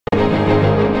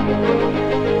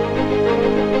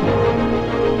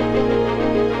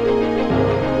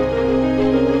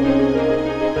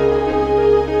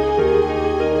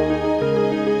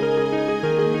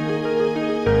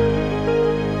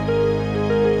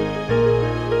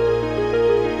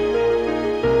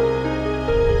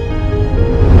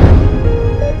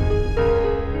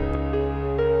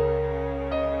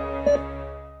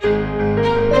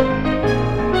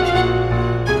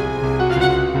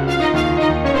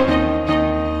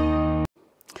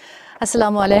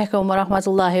Assalamu alaikum wa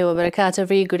rahmatullahi wa barakatuh.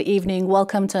 Very good evening.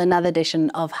 Welcome to another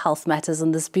edition of Health Matters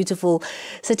in this beautiful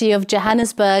city of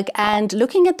Johannesburg. And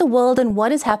looking at the world and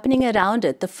what is happening around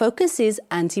it, the focus is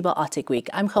Antibiotic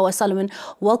Week. I'm Hawa Solomon.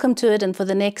 Welcome to it. And for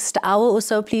the next hour or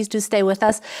so, please do stay with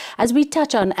us as we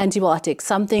touch on antibiotics,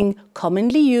 something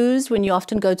commonly used when you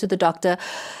often go to the doctor.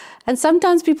 And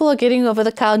sometimes people are getting over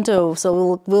the counter,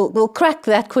 so we'll crack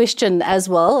that question as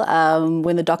well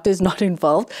when the doctor is not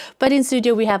involved. But in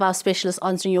studio, we have our specialists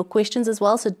answering your questions as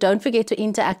well, so don't forget to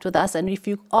interact with us. And if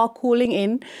you are calling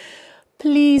in,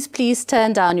 please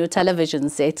turn down your television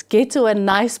set. Get to a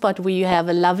nice spot where you have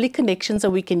a lovely connection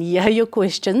so we can hear your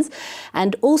questions.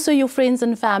 And also your friends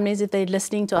and families, if they're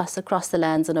listening to us across the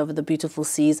lands and over the beautiful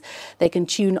seas, they can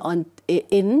tune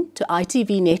in to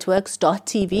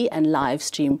itvnetworks.tv and live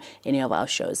stream any of our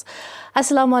shows.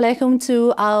 Assalamu alaikum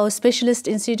to our specialist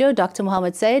in studio, Dr.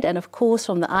 Mohammed Said. And of course,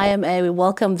 from the IMA, we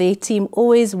welcome their team,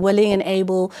 always willing and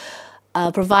able,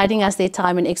 providing us their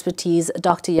time and expertise,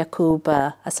 Dr. Yaqub.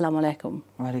 Assalamu alaikum.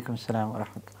 Wa alaikum salam wa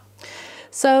rahmatullah.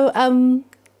 So,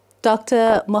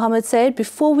 Dr. Mohammed Said,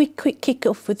 before we kick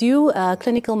off with you,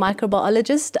 clinical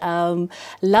microbiologist,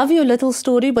 love your little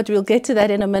story, but we'll get to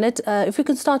that in a minute. If we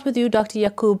can start with you, Dr.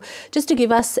 Yaqub, just to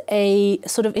give us a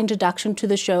sort of introduction to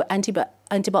the show,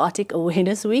 Antibiotic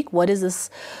Awareness Week. What is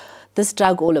this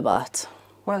drug all about?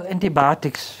 Well,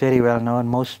 antibiotics, very well known.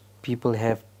 Most people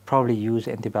have probably used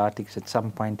antibiotics at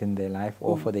some point in their life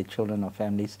or for their children or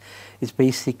families. It's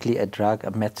basically a drug,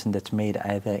 a medicine that's made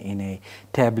either in a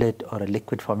tablet or a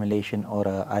liquid formulation or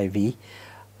a IV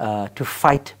to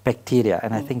fight bacteria.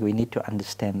 And I think we need to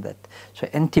understand that. So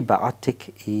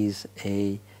antibiotic is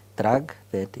a drug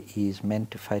that is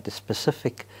meant to fight a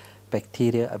specific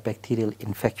bacteria, a bacterial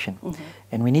infection.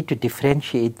 And we need to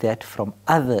differentiate that from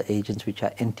other agents which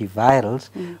are antivirals,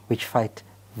 which fight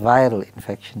viral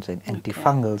infections, and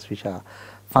antifungals, which are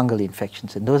fungal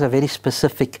infections. And those are very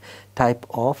specific type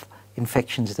of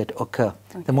infections that occur.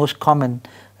 The most common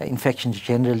infections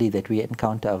generally that we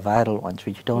encounter are viral ones,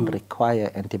 which don't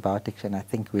require antibiotics, and I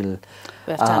think we'll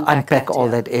unpack all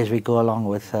that as we go along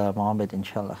with Mohammed,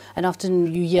 inshallah. And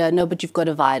often you hear, no, but you've got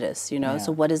a virus, you know,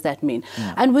 so what does that mean?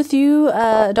 And with you,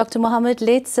 Dr. Mohammed,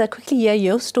 let's quickly hear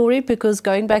your story, because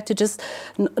going back to just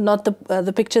not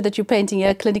the picture that you're painting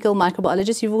here, clinical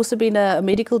microbiologist, you've also been a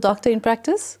medical doctor in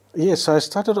practice? Yes, I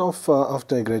started off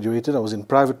after I graduated. I was in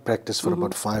private practice for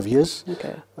about 5 years.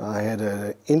 Okay. I had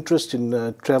an interest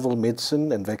in travel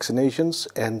medicine and vaccinations,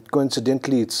 and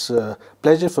coincidentally, it's a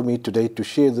pleasure for me today to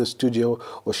share the studio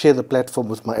or share the platform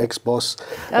with my ex-boss,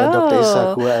 Dr.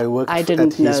 Isaac, who I worked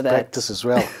at his practice as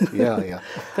well.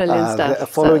 Brilliant stuff.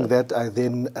 Following that, I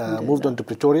then moved on to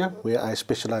Pretoria, where I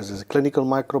specialize as a clinical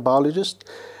microbiologist.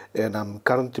 And I'm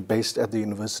currently based at the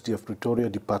University of Pretoria,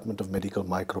 Department of Medical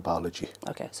Microbiology.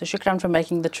 Okay, so shukran for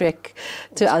making the trek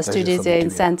to our studios here in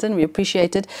Sandton. We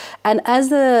appreciate it. And as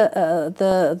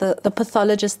the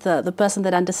pathologist, the person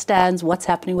that understands what's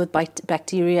happening with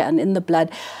bacteria and in the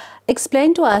blood,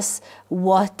 explain to us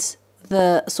what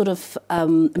the sort of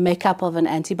makeup of an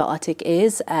antibiotic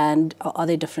is, and are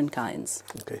there different kinds?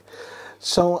 Okay,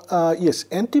 so yes,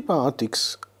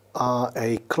 antibiotics are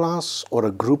a class or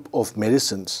a group of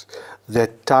medicines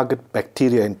that target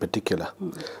bacteria in particular.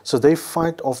 So they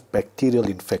fight off bacterial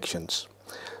infections.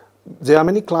 There are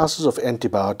many classes of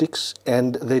antibiotics,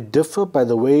 and they differ by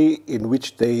the way in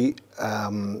which they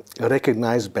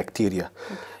recognize bacteria.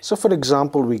 So for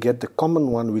example, we get the common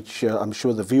one, which I'm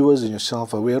sure the viewers and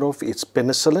yourself are aware of. It's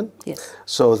penicillin. Yes.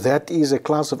 So that is a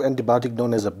class of antibiotic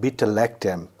known as a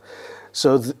beta-lactam.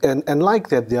 So, and like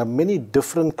that, there are many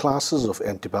different classes of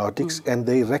antibiotics, and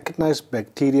they recognize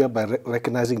bacteria by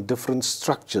recognizing different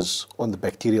structures on the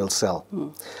bacterial cell.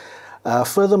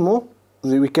 Furthermore,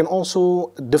 we can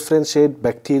also differentiate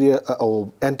bacteria or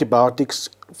antibiotics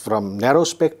from narrow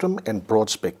spectrum and broad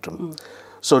spectrum.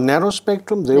 So narrow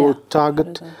spectrum, they will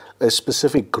target a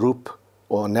specific group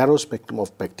or narrow spectrum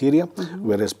of bacteria,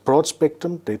 whereas broad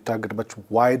spectrum, they target a much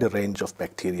wider range of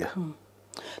bacteria.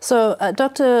 So,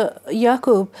 Dr.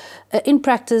 Yaqub, in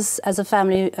practice as a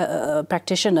family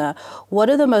practitioner, what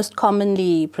are the most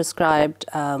commonly prescribed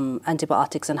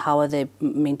antibiotics, and how are they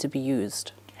meant to be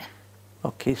used?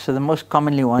 Okay, so the most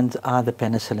commonly ones are the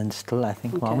penicillin still, I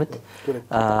think, Mohammed.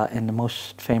 And the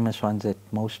most famous ones that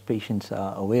most patients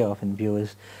are aware of and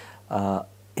viewers.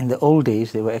 In the old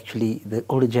days, they were actually, the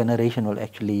older generation will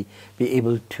actually be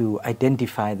able to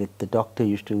identify that the doctor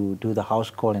used to do the house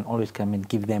call and always come and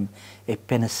give them a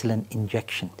penicillin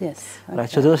injection. Yes. Okay. Right,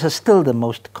 so those are still the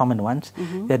most common ones.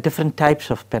 There are different types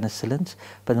of penicillins,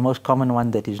 but the most common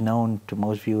one that is known to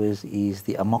most viewers is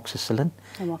the amoxicillin.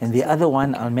 And the other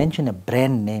one, I'll mention a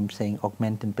brand name saying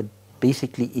Augmentin, but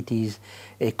basically it is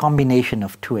a combination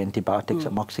of two antibiotics,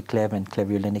 amoxiclav and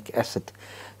clavulanic acid.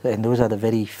 And those are the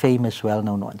very famous,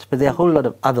 well-known ones. But there are a whole lot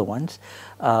of other ones.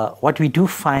 What we do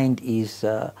find is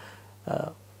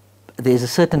there's a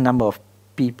certain number of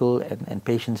people and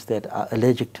patients that are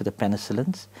allergic to the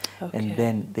penicillins, and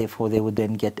then therefore they would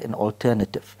then get an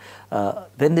alternative.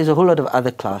 Then there's a whole lot of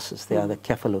other classes. There are the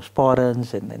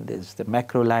cephalosporins, and then there's the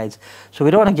macrolides. So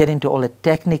we don't want to get into all the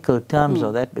technical terms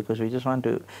of that, because we just want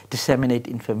to disseminate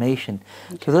information.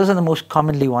 So those are the most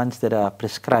commonly ones that are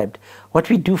prescribed. What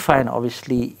we do find,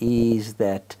 obviously, is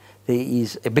that there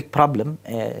is a big problem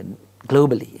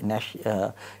globally,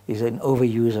 is an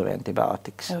overuse of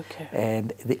antibiotics.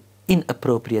 And the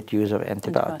inappropriate use of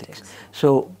antibiotics.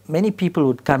 So many people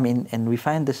would come in, and we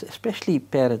find this, especially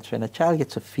parents, when a child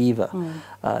gets a fever,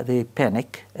 they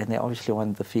panic, and they obviously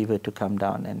want the fever to come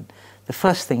down. And the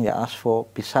first thing they ask for,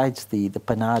 besides the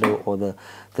Panado or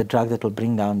the drug that will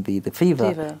bring down the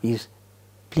fever, is,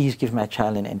 please give my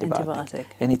child an antibiotic.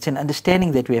 And it's an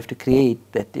understanding that we have to create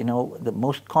that, you know, the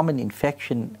most common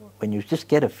infection when you just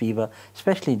get a fever,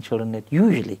 especially in children, it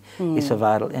usually is a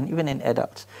viral, and even in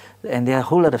adults. And there are a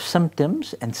whole lot of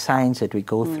symptoms and signs that we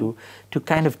go through to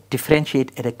kind of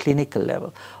differentiate at a clinical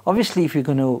level. Obviously, if you're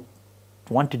going to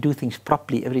want to do things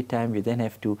properly every time, you then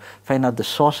have to find out the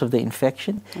source of the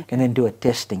infection and then do a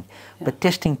testing. But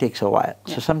testing takes a while.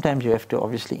 So sometimes you have to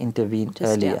obviously intervene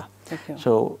earlier.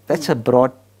 So that's a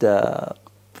broad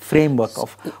framework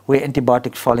of where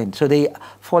antibiotics fall in. So they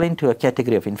fall into a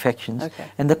category of infections.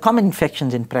 And the common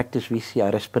infections in practice we see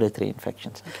are respiratory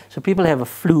infections. So people have a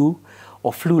flu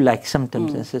or flu-like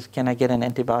symptoms and says, can I get an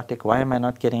antibiotic? Why am I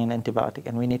not getting an antibiotic?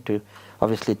 And we need to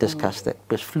obviously discuss that,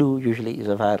 because flu usually is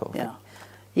a viral thing.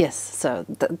 Yes, so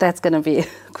that's going to be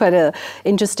quite an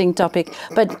interesting topic.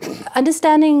 But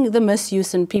understanding the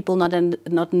misuse and people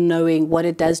not knowing what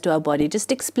it does to our body,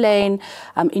 just explain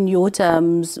in your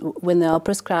terms, when they are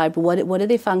prescribed, what are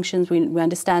their functions? We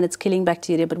understand it's killing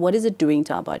bacteria, but what is it doing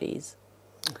to our bodies?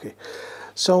 Okay.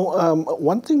 So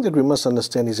one thing that we must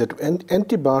understand is that when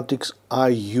antibiotics are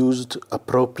used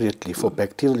appropriately for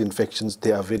bacterial infections,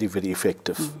 they are very, very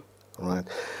effective. Right?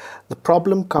 The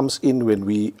problem comes in when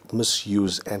we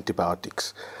misuse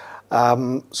antibiotics.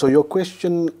 So your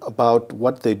question about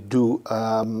what they do,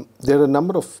 there are a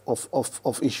number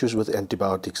of issues with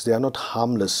antibiotics. They are not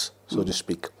harmless, so to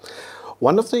speak.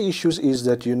 One of the issues is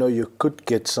that, you know, you could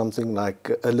get something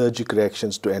like allergic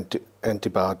reactions to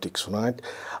antibiotics, right?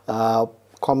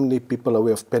 Commonly people are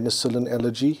aware of penicillin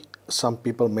allergy. Some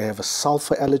people may have a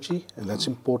sulfur allergy, and that's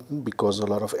important because a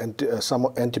lot of some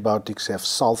antibiotics have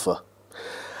sulfur.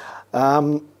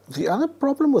 The other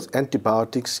problem with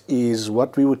antibiotics is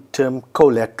what we would term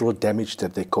collateral damage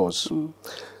that they cause.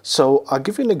 So I'll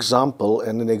give you an example,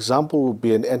 and an example would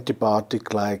be an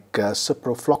antibiotic like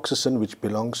ciprofloxacin, which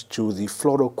belongs to the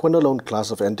fluoroquinolone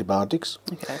class of antibiotics.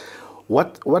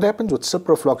 What happens with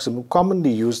ciprofloxacin,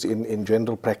 commonly used in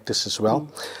general practice as well,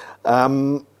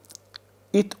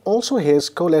 it also has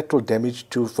collateral damage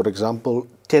to, for example,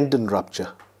 tendon rupture,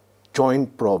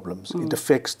 joint problems. It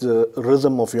affects the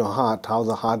rhythm of your heart, how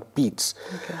the heart beats.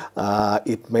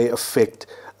 It may affect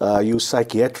you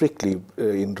psychiatrically,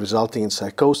 in resulting in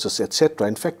psychosis, etc.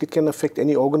 In fact, it can affect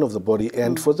any organ of the body,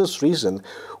 and for this reason,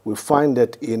 we find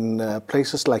that in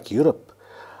places like Europe,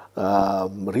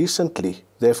 recently,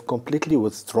 they've completely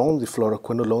withdrawn the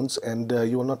fluoroquinolones, and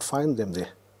you will not find them there.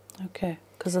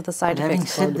 Because of the side effects. Having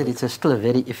said that, it's still a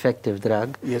very effective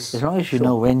drug, as long as you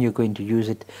know when you're going to use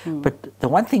it. But the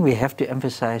one thing we have to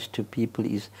emphasize to people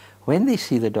is when they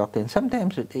see the doctor, and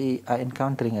sometimes they are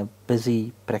encountering a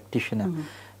busy practitioner,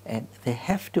 and they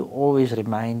have to always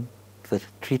remind the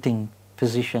treating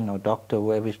physician or doctor,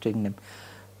 whoever is treating them,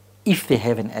 if they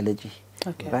have an allergy.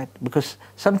 Right? Because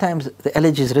sometimes the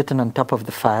allergy is written on top of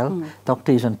the file.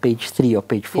 Doctor is on page 3 or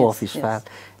page 4 of his file,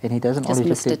 and he doesn't always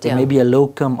look at it. There may be a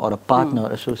locum or a partner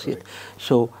or associate.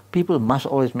 So people must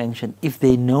always mention if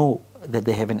they know that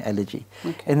they have an allergy.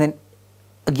 And then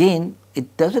again,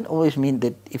 it doesn't always mean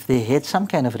that if they had some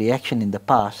kind of reaction in the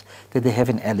past that they have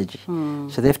an allergy.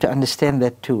 So they have to understand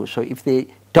that too. So if they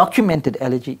documented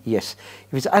allergy, yes.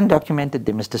 If it's undocumented,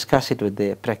 they must discuss it with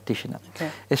their practitioner.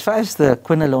 As far as the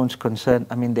quinolones concerned,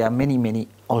 I mean, there are many, many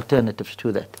alternatives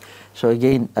to that. So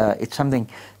again, it's something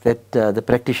that the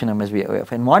practitioner must be aware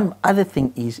of. And one other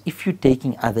thing is, if you're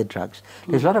taking other drugs,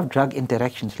 there's a lot of drug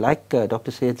interactions, like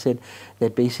Dr. Syed said,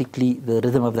 that basically the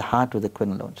rhythm of the heart with the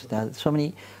quinolones. There are so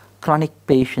many chronic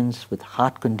patients with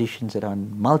heart conditions that are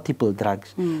on multiple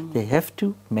drugs. They have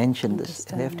to mention this,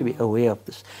 and they have to be aware of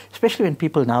this. Especially when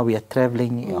people now, we are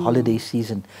traveling, holiday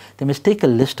season, they must take a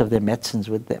list of their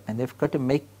medicines with them, and they've got to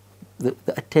make the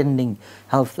attending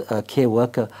health care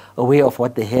worker aware of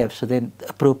what they have, so then the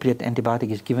appropriate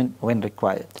antibiotic is given when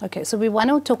required. Okay, so we want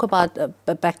to talk about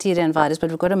bacteria and virus, but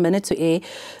we've got a minute to air,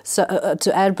 so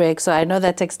to ad break, so I know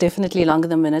that takes definitely longer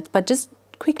than a minute, but just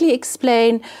quickly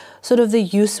explain sort of the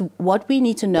use, what we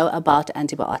need to know about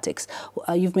antibiotics.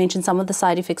 You've mentioned some of the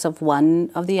side effects of one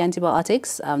of the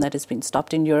antibiotics that has been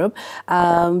stopped in Europe.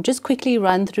 Just quickly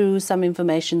run through some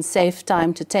information, safe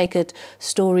time to take it,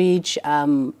 storage,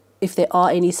 if there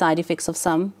are any side effects of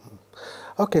some.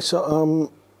 Okay, so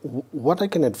what I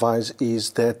can advise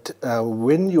is that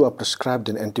when you are prescribed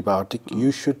an antibiotic,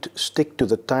 you should stick to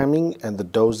the timing and the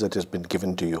dose that has been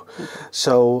given to you.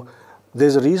 So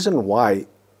there's a reason why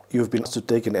you've been asked to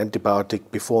take an antibiotic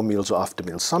before meals or after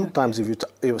meals. Sometimes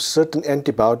if certain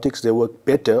antibiotics, they work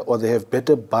better or they have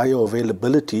better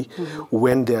bioavailability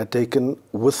when they are taken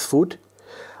with food.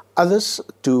 Others,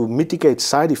 to mitigate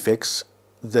side effects,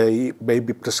 they may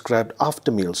be prescribed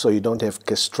after meals, so you don't have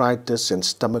gastritis and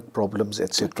stomach problems,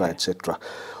 etc., etc.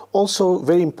 Also,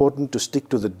 very important to stick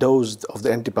to the dose of the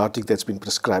antibiotic that's been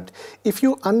prescribed. If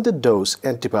you underdose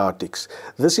antibiotics,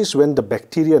 this is when the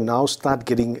bacteria now start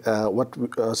getting,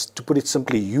 to put it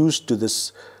simply, used to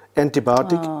this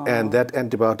antibiotic, and that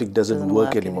antibiotic doesn't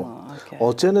work anymore. Okay.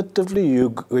 Alternatively, you're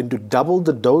going to double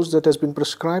the dose that has been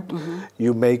prescribed.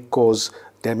 You may cause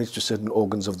damage to certain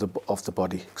organs of the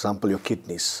body, example, your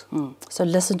kidneys. So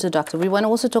listen to doctor. We want to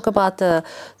also talk about the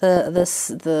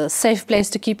safe place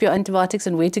to keep your antibiotics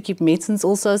and where to keep medicines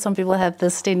also. Some people have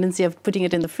this tendency of putting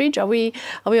it in the fridge. Are we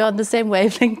on the same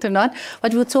wavelength or not?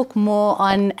 But we'll talk more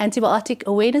on Antibiotic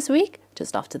Awareness Week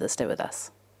just after this. Stay with us.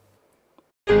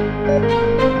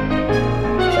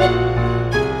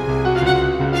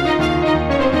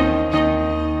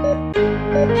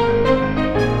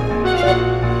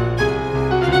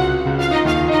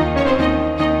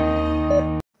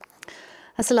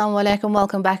 Assalamu alaikum,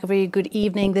 welcome back, a very good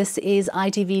evening. This is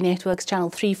ITV Network's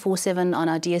channel 347 on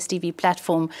our DSTV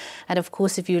platform. And of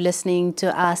course, if you're listening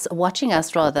to us, watching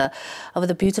us rather, over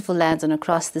the beautiful lands and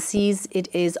across the seas, it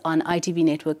is on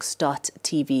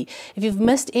itvnetworks.tv. If you've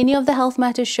missed any of the Health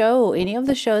Matters show or any of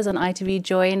the shows on ITV,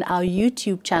 join our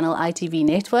YouTube channel, ITV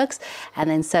Networks, and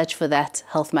then search for that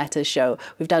Health Matters show.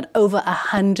 We've done over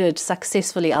 100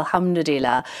 successfully,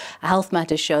 alhamdulillah, Health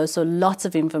Matters shows. So lots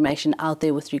of information out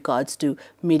there with regards to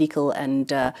medical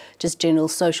and just general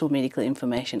social medical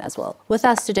information as well. With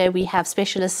us today, we have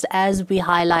specialists as we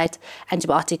highlight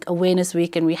Antibiotic Awareness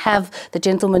Week, and we have the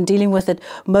gentleman dealing with it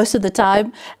most of the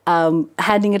time,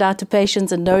 handing it out to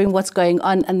patients and knowing what's going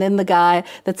on, and then the guy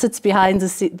that sits behind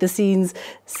the scenes,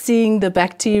 seeing the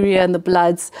bacteria and the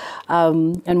bloods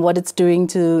and what it's doing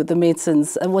to the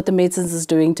medicines and what the medicines is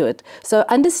doing to it. So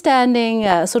understanding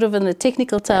sort of in the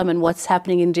technical term and what's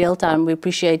happening in real time, we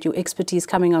appreciate your expertise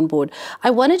coming on board. I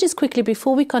want to just quickly,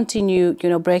 before we continue,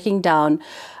 breaking down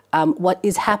what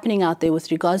is happening out there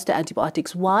with regards to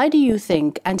antibiotics, why do you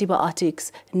think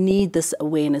antibiotics need this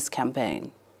awareness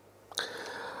campaign?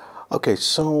 Okay,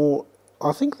 so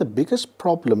I think the biggest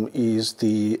problem is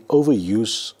the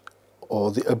overuse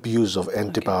or the abuse of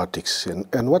antibiotics.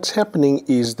 And what's happening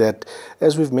is that,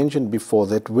 as we've mentioned before,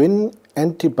 that when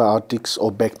antibiotics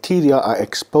or bacteria are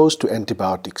exposed to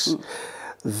antibiotics,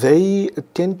 they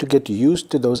tend to get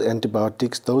used to those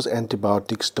antibiotics. Those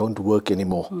antibiotics don't work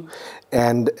anymore.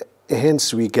 And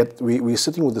hence we're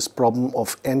sitting with this problem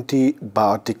of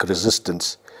antibiotic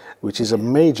resistance, which is a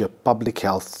major public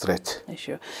health threat.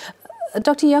 Sure.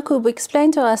 Dr. Yaqub,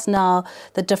 explain to us now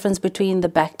the difference between the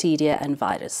bacteria and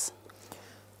virus.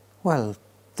 Well,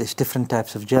 there's different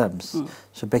types of germs.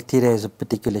 So bacteria has a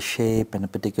particular shape and a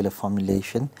particular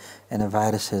formulation, and a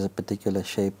virus has a particular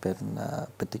shape and a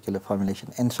particular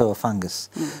formulation, and so a fungus.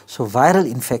 So viral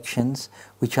infections,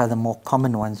 which are the more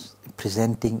common ones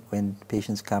presenting when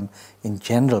patients come in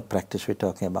general practice we're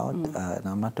talking about, now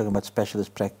I'm not talking about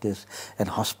specialist practice and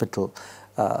hospital,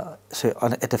 so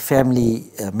at a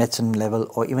family medicine level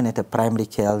or even at a primary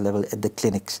care level at the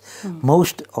clinics.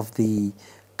 Most of the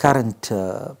current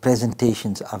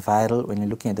presentations are viral when you're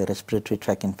looking at the respiratory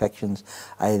tract infections,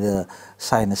 either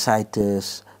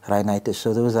sinusitis, rhinitis.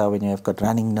 So those are when you have got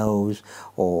running nose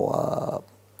or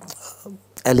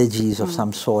allergies of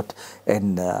some sort,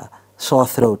 and sore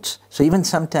throats. So even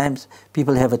sometimes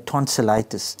people have a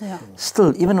tonsillitis.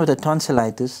 Still, even with a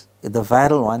tonsillitis, the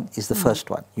viral one is the first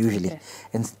one, usually.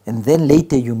 And then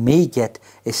later you may get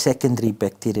a secondary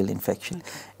bacterial infection.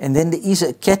 And then there is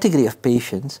a category of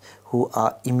patients who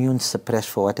are immune suppressed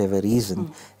for whatever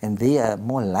reason, and they are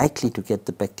more likely to get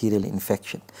the bacterial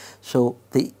infection. So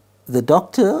the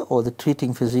doctor or the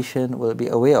treating physician will be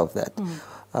aware of that.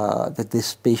 that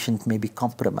this patient may be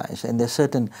compromised. And there are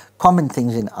certain common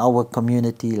things in our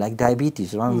community, like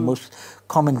diabetes, one of the most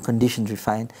common conditions we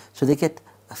find. So they get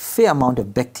a fair amount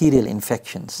of bacterial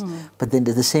infections, but then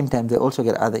at the same time they also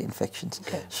get other infections.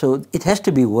 Okay. So it has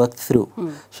to be worked through.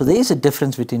 So there is a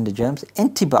difference between the germs.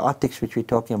 Antibiotics, which we're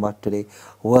talking about today,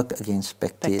 work against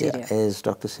bacteria. As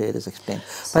Dr. Sayed has explained.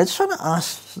 But I just want to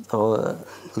ask our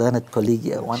learned colleague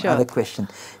here one other question.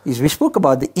 Is we spoke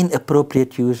about the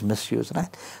inappropriate use, misuse,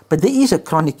 right? But there is a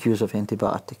chronic use of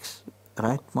antibiotics.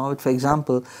 Right, Mohammed, for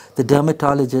example, the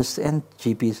dermatologists and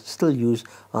GPs still use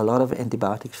a lot of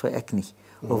antibiotics for acne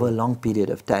over a long period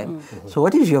of time. So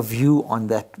what is your view on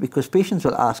that? Because patients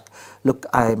will ask, look,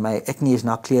 my acne is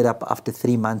now cleared up after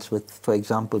 3 months with, for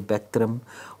example, Bactrim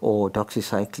or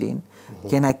doxycycline.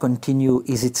 Can I continue?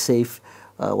 Is it safe?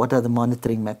 What are the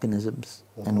monitoring mechanisms?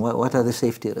 And what are the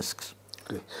safety risks?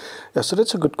 Okay. Yeah, so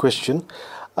that's a good question.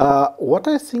 What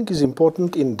I think is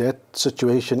important in that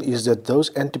situation is that those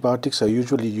antibiotics are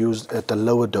usually used at a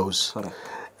lower dose.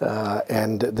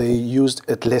 And they used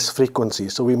at less frequency.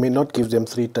 So we may not give them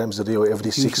 3 times a day or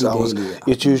every 6 hours. Daily,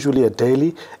 It's usually a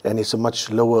daily, and it's a much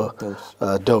lower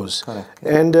dose.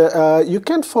 And you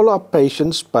can follow up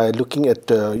patients by looking at,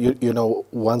 you know,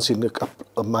 once in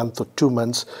a month or 2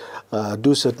 months,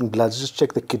 do certain bloods, just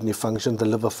check the kidney function, the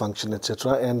liver function,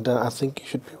 etc. And I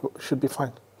think you should be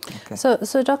fine. Okay.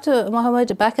 So Dr.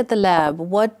 Mohammed, back at the lab,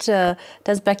 what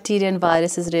does bacteria and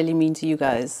viruses really mean to you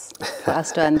guys, for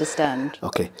us to understand?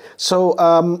 Okay, so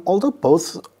although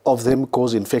both of them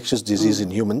cause infectious disease in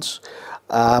humans,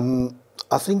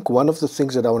 I think one of the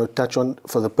things that I want to touch on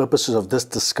for the purposes of this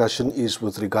discussion is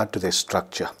with regard to their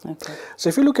structure. Okay. So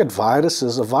if you look at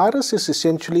viruses, a virus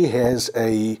essentially has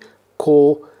a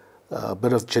core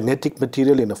bit of genetic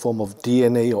material in the form of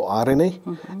DNA or RNA,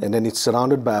 and then it's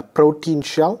surrounded by a protein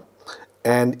shell,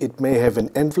 and it may have an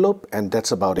envelope, and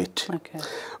that's about it. Okay.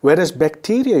 Whereas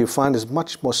bacteria, you find, is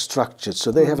much more structured.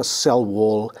 So they have a cell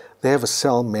wall, they have a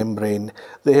cell membrane,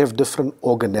 they have different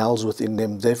organelles within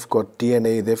them, they've got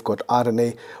DNA, they've got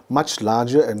RNA, much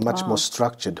larger and much more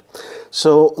structured.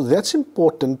 So that's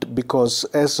important because,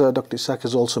 as Dr. Ishaq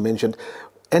has also mentioned,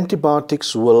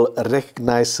 antibiotics will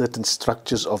recognize certain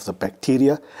structures of the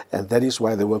bacteria, and that is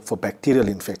why they work for bacterial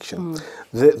infection.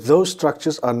 Those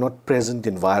structures are not present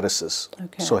in viruses.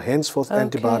 Okay. So henceforth,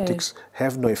 antibiotics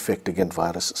have no effect against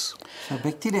viruses. So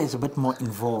bacteria is a bit more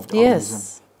involved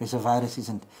organism, whereas a virus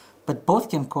isn't. But both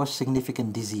can cause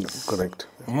significant disease. Correct.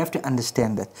 And you have to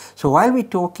understand that. So while we're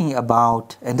talking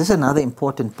about, and this is another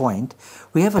important point,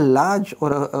 we have a large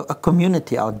or a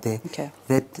community out there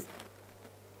that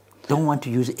don't want to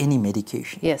use any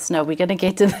medication. Yes, no, we're going to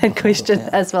get to that question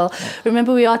as well.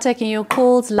 Remember, we are taking your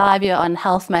calls live here on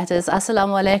Health Matters.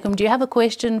 Assalamu alaikum. Do you have a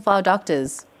question for our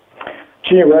doctors?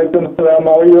 How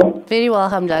are you? Very well,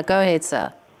 alhamdulillah. Go ahead,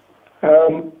 sir.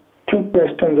 2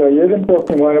 questions. Here's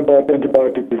important one about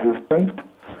antibiotic resistance.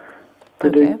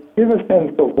 Could you give a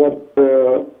sense of what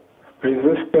the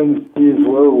resistance is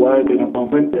worldwide in a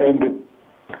moment,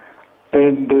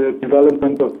 and the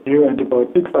development of new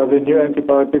antibiotics? Are there new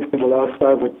antibiotics in the last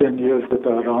 5 or 10 years that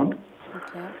are around?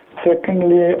 Okay.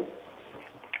 Secondly,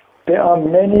 there are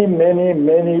many, many,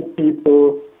 many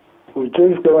people who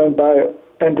just go and buy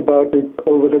antibiotics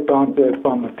over the counter at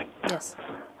pharmacy. Yes.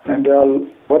 And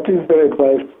what is the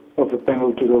advice of the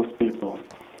panel to those people?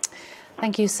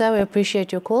 Thank you, sir. We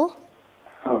appreciate your call.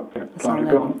 Okay.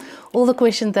 All the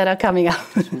questions that are coming up.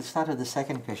 We'll start with the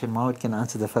second question. Mohammed can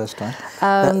answer the first one.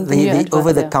 The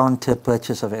over-the-counter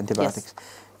purchase of antibiotics. Yes.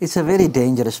 It's a very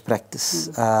dangerous practice.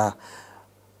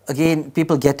 Again,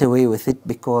 people get away with it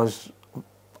because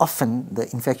often the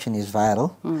infection is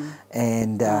viral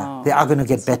and they are going to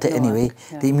get better anyway.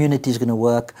 The immunity is going to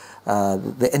work.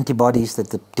 The antibodies,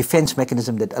 the defense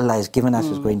mechanism that Allah has given us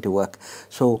is going to work.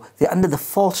 So they're under the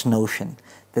false notion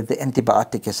that the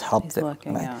antibiotic has helped them.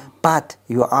 But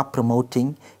you are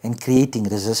promoting and creating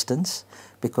resistance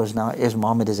because now, as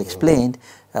Mohammed has explained,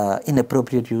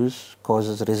 inappropriate use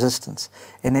causes resistance.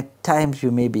 And at times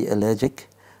you may be allergic.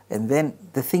 And then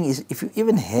the thing is, if you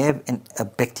even have a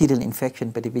bacterial infection,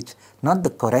 but if it's not the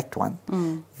correct one,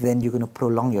 then you're going to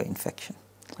prolong your infection.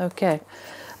 Okay.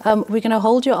 We're going to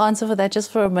hold your answer for that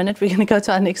just for a minute. We're going to go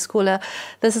to our next caller.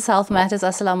 This is Health Matters.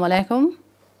 Assalamu alaikum.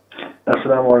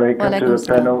 Assalamu alaikum to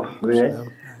the panel there.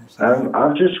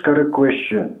 I've just got a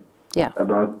question. Yeah.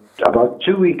 About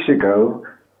 2 weeks ago,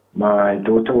 my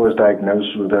daughter was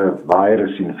diagnosed with a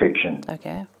virus infection.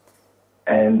 Okay.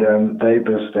 And they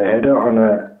had her on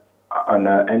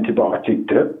an antibiotic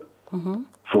drip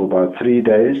for about 3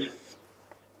 days.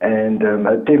 And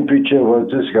her temperature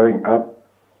was just going up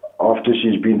after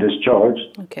she's been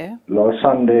discharged. Okay. Last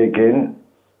Sunday again,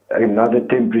 another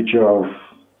temperature of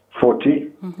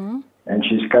 40, and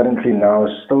she's currently now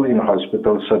still in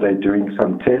hospital, so they're doing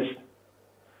some tests,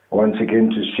 once again,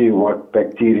 to see what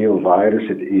bacterial virus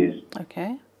it is.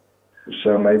 Okay.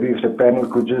 So maybe if the panel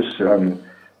could just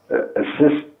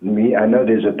assist me, I know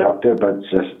there's a doctor, but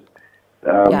just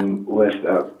with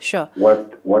Sure.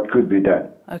 what could be done.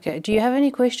 Okay. Do you have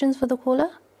any questions for the caller?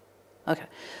 Okay.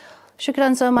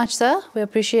 Shukran so much, sir. We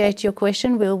appreciate your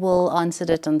question. We will answer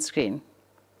it on screen.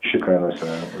 Shukran,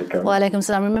 assalamu Wa alaikum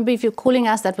salam. Remember, if you're calling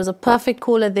us, that was a perfect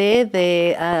caller there.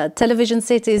 The television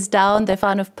set is down. They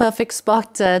found a perfect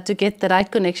spot to get the right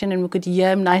connection, and we could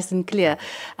hear him nice and clear.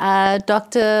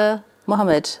 Dr.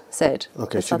 Mohammed said.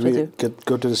 Okay, should we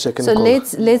go to the second so call?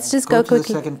 let's just go quickly.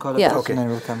 To the second caller, yeah. okay. And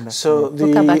we'll come back. So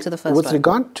we'll come back to the first with one.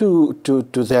 regard to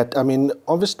that, I mean,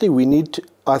 obviously we need to,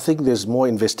 I think there's more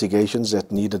investigations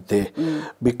that needed there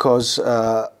because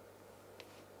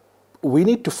we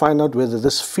need to find out whether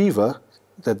this fever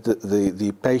that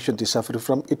the patient is suffering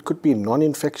from, it could be a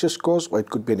non-infectious cause or it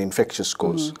could be an infectious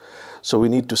cause. So we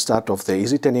need to start off there.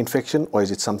 Is it an infection or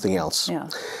is it something else? Yeah.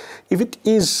 If it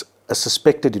is a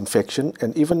suspected infection,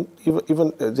 and even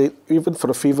for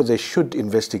a fever, they should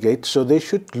investigate. So they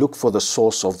should look for the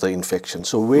source of the infection.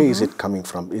 So where is it coming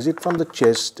from? Is it from the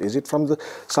chest? Is it from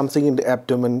something in the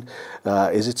abdomen?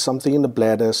 Is it something in the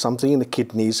bladder? Something in the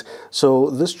kidneys? So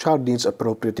this child needs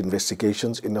appropriate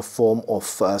investigations in the form of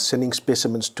sending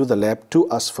specimens to the lab, to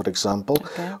us, for example,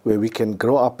 where we can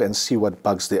grow up and see what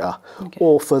bugs they are,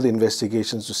 or further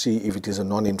investigations to see if it is a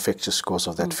non-infectious cause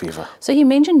of that fever. So you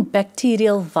mentioned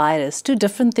bacterial virus. Two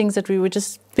different things that we were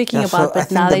just speaking about, but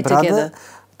now they're together.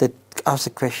 That asked the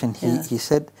question, he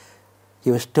said he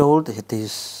was told that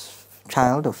his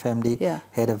child or family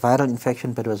had a viral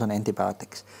infection but was on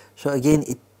antibiotics. So again,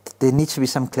 there needs to be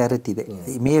some clarity there.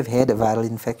 He may have had a viral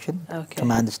infection, to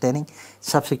my understanding.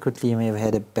 Subsequently, he may have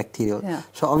had a bacterial.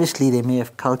 So obviously, they may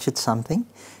have cultured something.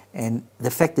 And the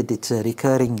fact that it's a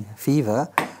recurring fever,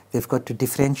 they've got to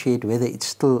differentiate whether it's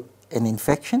still an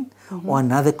infection or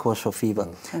another cause for fever.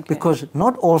 Because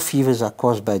not all fevers are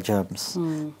caused by germs.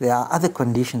 There are other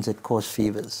conditions that cause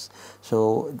fevers.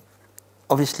 So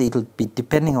obviously it'll be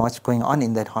depending on what's going on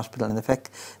in that hospital, and the fact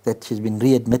that she's been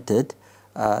readmitted,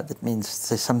 that means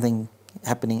there's something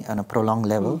happening on a prolonged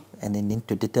level, and they need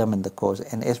to determine the cause.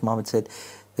 And as Mohammed said,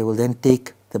 they will then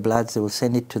take the bloods, they will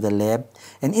send it to the lab.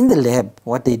 And in the lab,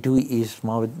 what they do is,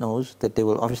 Mohammed knows, that they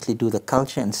will obviously do the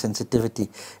culture and sensitivity.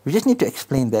 We just need to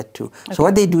explain that too. So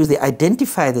what they do is they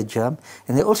identify the germ,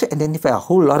 and they also identify a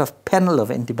whole lot of panel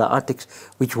of antibiotics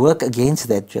which work against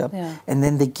that germ. And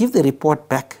then they give the report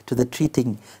back to the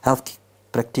treating health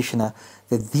practitioner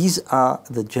that these are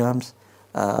the germs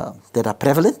that are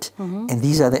prevalent, and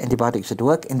these are the antibiotics that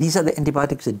work, and these are the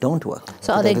antibiotics that don't work.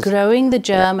 So are they growing the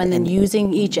germ and then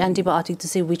using each antibiotic to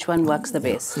see which one works the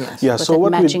best? Yeah, so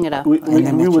what matching it up. we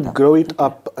would grow it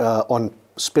up on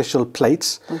special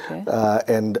plates,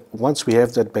 and once we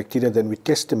have that bacteria, then we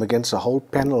test them against a whole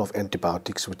panel of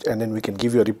antibiotics, and then we can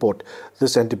give you a report.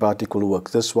 This antibiotic will work,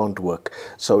 this won't work.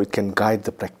 So it can guide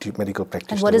the medical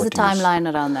practitioner. And what is the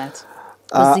timeline around that?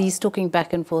 Because he's talking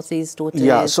back and forth, these daughters.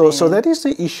 Yeah, so that is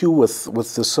the issue with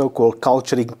the so-called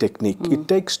culturing technique. It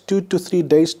takes 2 to 3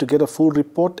 days to get a full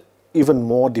report, even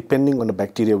more depending on the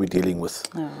bacteria we're dealing with.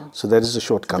 So that is a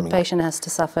shortcoming. The patient has to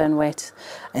suffer and wait.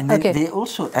 And then they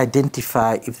also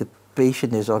identify if the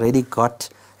patient has already got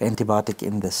antibiotic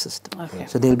in the system.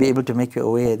 So they'll be able to make you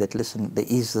aware that, listen, there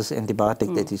is this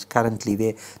antibiotic that is currently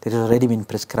there, that has already been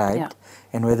prescribed,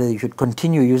 and whether you should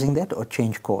continue using that or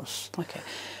change course.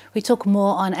 We talk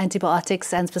more on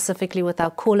antibiotics, and specifically with our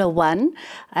caller 1,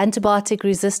 antibiotic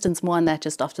resistance. More on that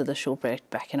just after the short break.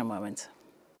 Back in a moment.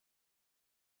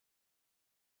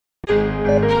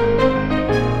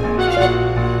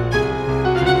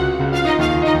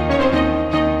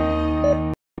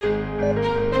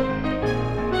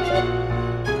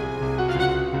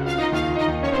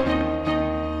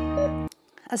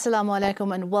 Assalamu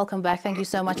alaikum and welcome back. Thank you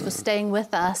so much for staying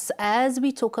with us as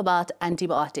we talk about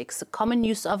antibiotics. Common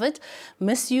use of it,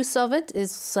 misuse of it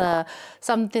is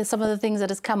some of the things that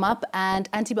has come up,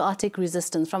 and antibiotic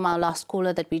resistance from our last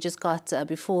caller that we just got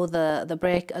before the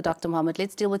break, Dr. Mohammed.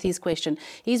 Let's deal with his question.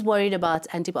 He's worried about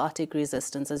antibiotic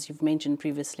resistance, as you've mentioned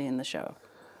previously in the show.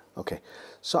 Okay,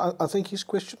 so I think his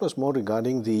question was more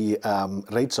regarding the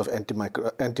rates of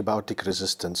antibiotic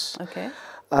resistance.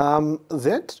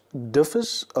 That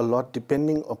differs a lot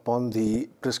depending upon the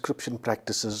prescription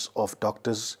practices of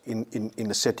doctors in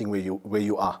a setting where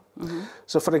you are.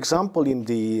 So, for example, in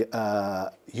the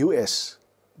US,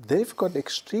 they've got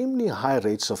extremely high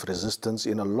rates of resistance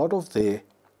in a lot of their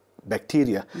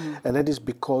bacteria, and that is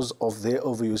because of their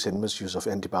overuse and misuse of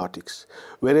antibiotics.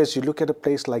 Whereas you look at a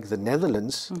place like the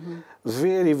Netherlands,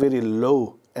 very, very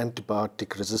low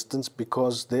antibiotic resistance,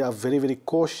 because they are very, very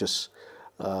cautious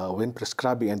when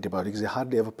prescribing antibiotics. They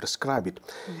hardly ever prescribe it.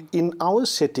 In our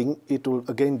setting, it will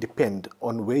again depend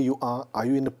on where you are. Are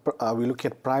we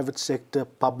looking at private sector,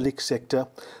 public sector?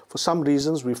 For some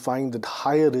reasons, we find that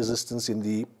higher resistance in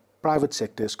the private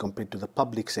sector as compared to the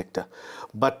public sector.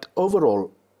 But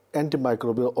overall,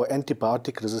 antimicrobial or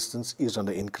antibiotic resistance is on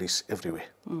the increase everywhere.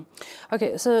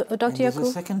 Okay, so Dr. There's a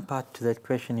Yaqub? second part to that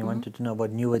question. You wanted to know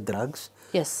about newer drugs.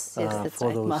 Yes, that's for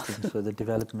right. those things, for the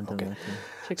development of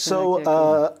that.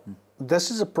 So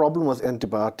this is a problem with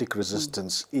antibiotic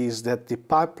resistance, is that the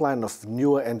pipeline of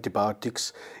newer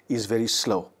antibiotics is very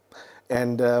slow.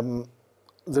 And the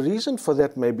reason for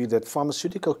that may be that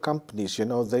pharmaceutical companies,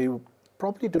 they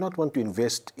probably do not want to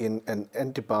invest in an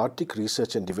antibiotic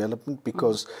research and development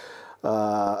because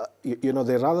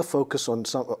they rather focus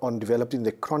on developing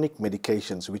the chronic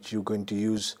medications which you're going to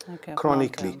use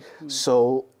chronically.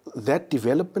 So that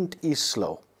development is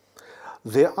slow.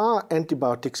 There are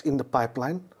antibiotics in the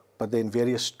pipeline, but they're in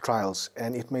various trials,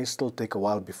 and it may still take a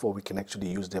while before we can actually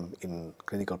use them in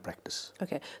clinical practice.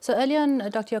 Okay. So earlier on,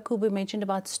 Dr. Yaqub, we mentioned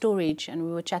about storage, and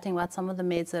we were chatting about some of the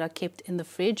meds that are kept in the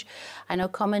fridge. I know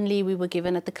commonly we were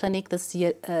given at the clinic this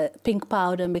pink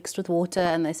powder mixed with water,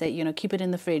 and they say, keep it in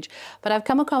the fridge. But I've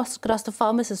come across the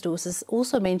pharmacist who has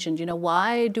also mentioned,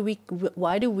 why do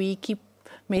we keep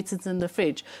medicines in the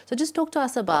fridge? So just talk to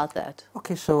us about that.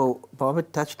 Okay, so Barbara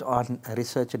touched on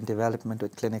research and development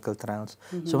with clinical trials.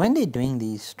 So when they're doing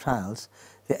these trials,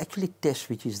 they actually test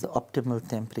which is the optimal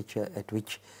temperature at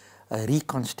which a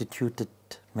reconstituted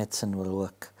medicine will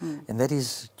work. And that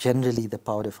is generally the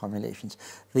powder formulations.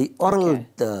 The oral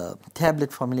the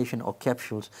tablet formulation or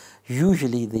capsules,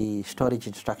 usually the storage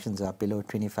instructions are below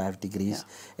 25 degrees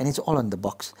and it's all on the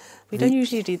box. We don't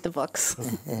usually read the box.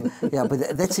 Yeah,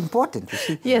 but that's important, you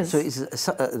see. Yes. So it's,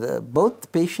 both the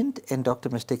patient and doctor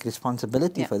must take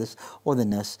responsibility for this, or the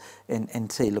nurse, and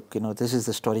say, look, this is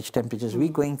the storage temperatures.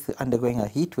 We're undergoing a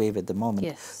heat wave at the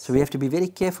moment. So we have to be very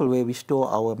careful where we store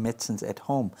our medicines at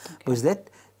home, because that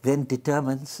then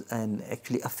determines and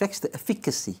actually affects the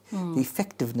efficacy, the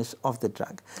effectiveness of the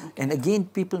drug. And again,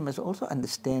 people must also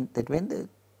understand that when the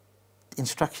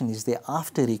instruction is there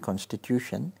after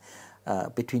reconstitution,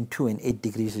 between 2 and 8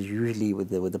 degrees is usually with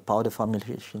the powder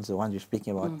formulations, the ones you're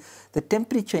speaking about. The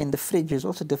temperature in the fridge is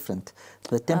also different.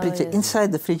 So the temperature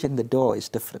inside the fridge and the door is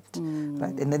different,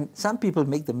 right? And then some people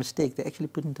make the mistake, they actually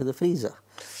put it into the freezer,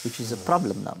 which is a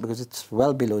problem now because it's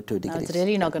well below 2 degrees. No, it's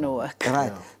really not going to work.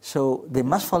 Right. So they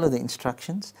must follow the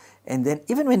instructions. And then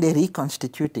even when they're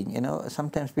reconstituting,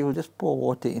 sometimes people just pour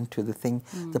water into the thing,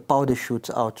 the powder shoots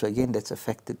out. So again, that's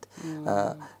affected.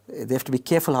 They have to be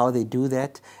careful how they do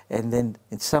that. And then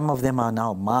some of them are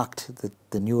now marked,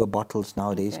 the newer bottles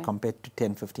nowadays compared to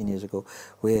 10, 15 years ago,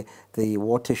 where the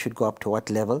water should go up to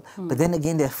what level. But then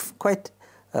again, they're quite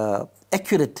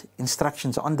accurate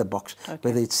instructions on the box,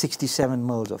 whether it's 67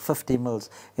 mils or 50 mils,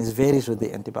 it varies with the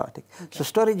antibiotic. So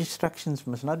storage instructions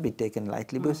must not be taken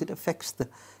lightly because it affects the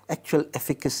actual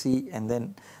efficacy and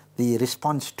then the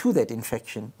response to that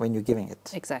infection when you're giving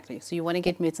it. Exactly. So you want to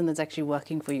get medicine that's actually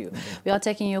working for you. We are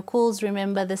taking your calls.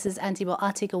 Remember, this is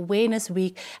Antibiotic Awareness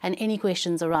Week, and any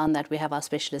questions around that, we have our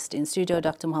specialist in studio,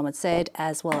 Dr. Mohammed Said,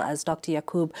 as well as Dr.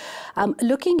 Yaqub.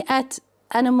 Looking at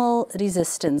animal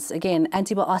resistance, again,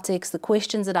 antibiotics, the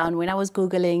questions around, when I was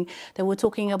Googling, they were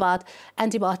talking about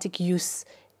antibiotic use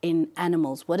in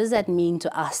animals. What does that mean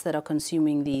to us that are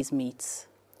consuming these meats?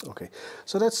 Okay,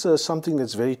 so that's something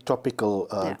that's very topical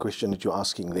question that you're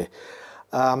asking there.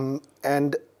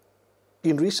 And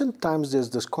in recent times, there's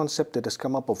this concept that has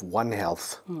come up of One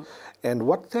Health. And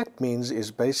what that means is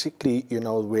basically,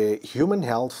 where human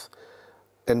health,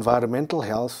 environmental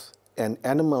health, and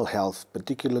animal health,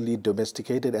 particularly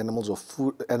domesticated animals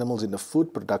or animals in the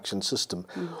food production system,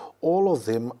 all of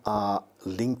them are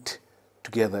linked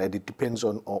together, and it depends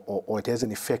on, or it has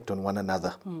an effect on one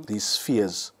another, these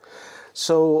spheres.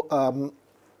 So,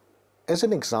 as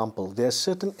an example, there are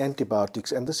certain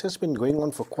antibiotics, and this has been going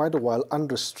on for quite a while,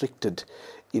 unrestricted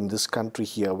in this country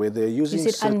here, where they're using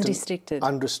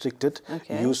unrestricted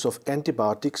use of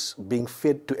antibiotics being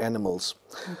fed to animals.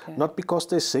 Not because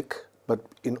they're sick, but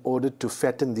in order to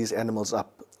fatten these animals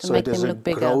up. So it is a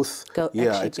growth,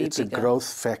 it's a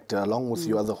growth factor along with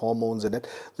your other hormones in it.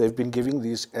 They've been giving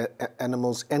these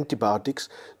animals antibiotics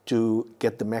to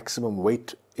get the maximum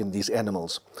weight in these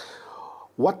animals.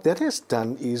 What that has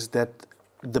done is that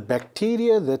the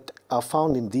bacteria that are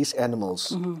found in these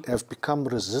animals have become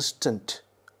resistant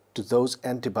to those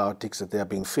antibiotics that they are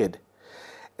being fed.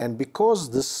 And because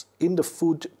this in the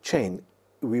food chain,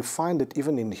 we find that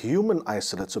even in human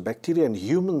isolates, so bacteria in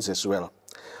humans as well,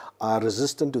 are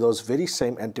resistant to those very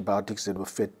same antibiotics that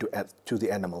were fed to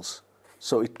the animals.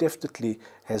 So it definitely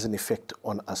has an effect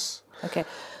on us. Okay.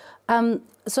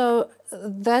 So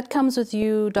that comes with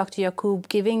you, Dr. Yaqub,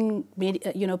 giving,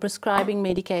 prescribing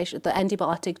medication, the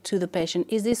antibiotic to the patient.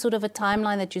 Is there sort of a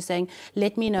timeline that you're saying,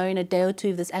 let me know in a day or two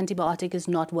if this antibiotic is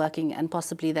not working, and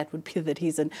possibly that would be the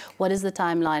reason? What is the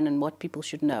timeline and what people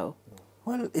should know?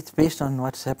 Well, it's based on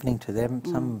what's happening to them.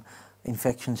 Some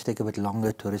infections take a bit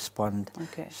longer to respond.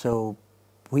 Okay. So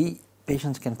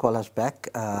patients can call us back.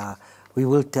 We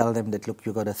will tell them that, look,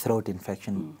 you got a throat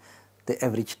infection. The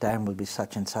average time will be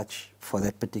such and such for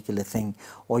that particular thing,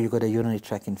 or you got a urinary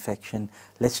tract infection.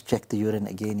 Let's check the urine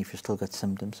again if you still got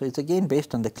symptoms. So it's again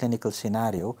based on the clinical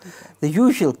scenario. Okay. The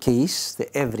usual case,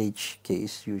 the average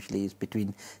case usually is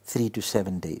between 3 to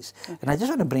 7 days. Okay. And I just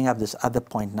want to bring up this other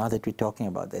point now that we're talking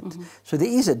about that. So there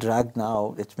is a drug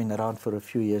now that's been around for a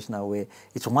few years now where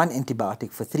it's one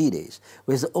antibiotic for 3 days,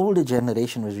 whereas the older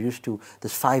generation was used to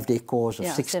this 5-day course of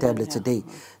 6 tablets a day.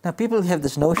 Now people have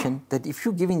this notion that if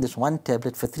you're giving this one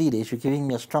tablet for 3 days, you're giving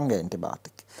me a stronger antibiotic.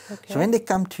 Okay. So when they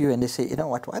come to you and they say, you know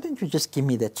what, why don't you just give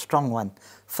me that strong one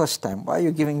first time? Why are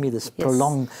you giving me this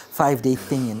prolonged 5-day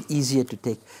thing and easier to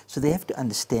take? So they have to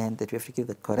understand that we have to give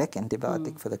the correct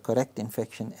antibiotic for the correct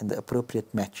infection, and the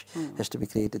appropriate match has to be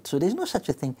created. So there's no such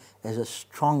a thing as a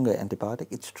stronger antibiotic.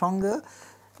 It's stronger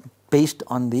based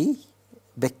on the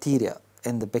bacteria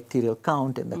and the bacterial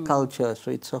count and the culture. So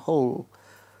it's a whole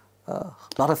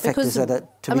lot of factors that are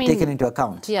to be taken into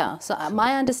account. Yeah, so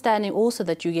my understanding also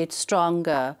that you get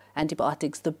stronger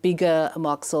antibiotics, the bigger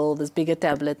amoxil, this bigger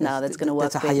tablet now that's going to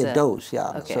work better. That's a higher dose, yeah.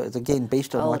 Okay. So it's again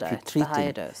based on what you're treating. The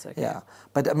higher dose, okay. Yeah,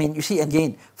 but I mean, you see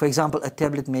again, for example, a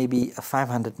tablet may be a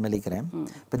 500 milligram,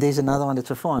 but there's another one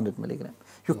that's a 400 milligram.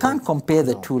 You can't compare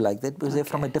the two like that because they're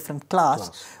from a different class,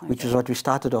 which is what we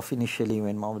started off initially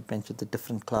when Mohammed mentioned the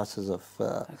different classes of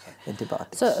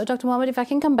antibiotics. So, Dr. Mohammed, if I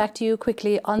can come back to you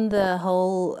quickly on the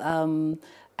whole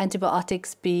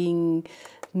antibiotics being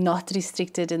not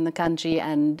restricted in the country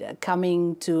and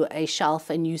coming to a shelf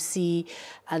and you see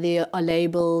there are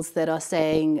labels that are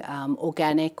saying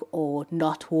organic or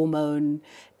not hormone.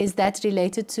 Is that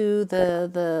related to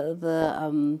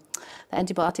the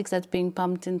antibiotics that's being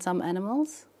pumped in some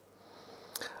animals?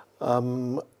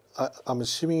 I'm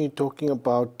assuming you're talking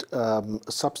about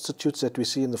substitutes that we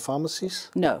see in the pharmacies?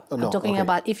 No, I'm talking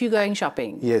about if you're going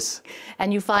shopping. Yes.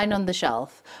 And you find on the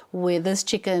shelf where this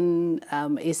chicken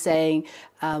is saying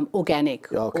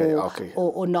organic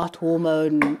or not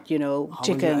hormone, chicken. How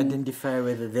will you identify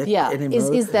whether that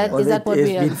animal is that what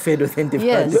we has been fed with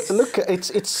antibiotics? Yes. Look,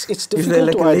 it's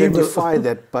difficult to identify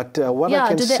that, but what I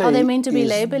can say are they meant to be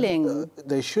labeling?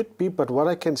 They should be, but what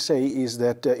I can say is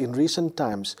that in recent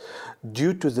times,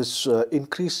 due to this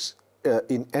increase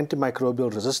in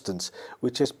antimicrobial resistance,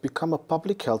 which has become a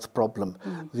public health problem,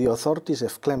 the authorities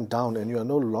have clamped down and you are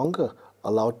no longer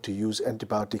allowed to use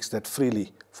antibiotics that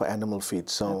freely for animal feed.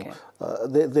 So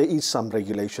there is some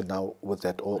regulation now with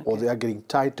that, or they are getting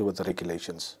tied to with the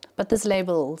regulations. But there's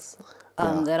labels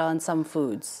that are on some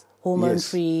foods,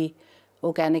 hormone-free,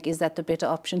 organic, is that the better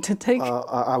option to take?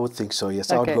 I would think so,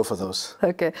 yes. I would go for those.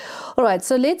 Okay. All right.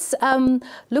 So let's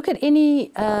look at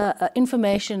any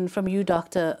information from you,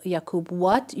 Dr. Yaqub.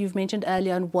 What you've mentioned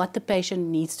earlier on what the patient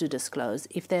needs to disclose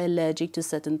if they're allergic to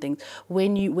certain things.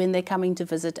 When they're coming to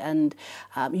visit and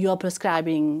you're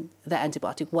prescribing the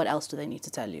antibiotic, what else do they need to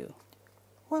tell you?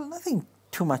 Well, nothing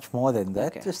too much more than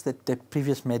that. Okay. Just that the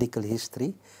previous medical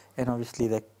history and obviously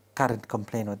the current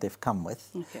complaint what they've come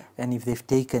with, and if they've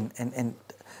taken and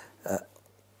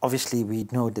obviously we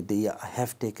know that they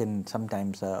have taken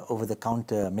sometimes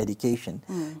over-the-counter medication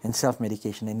and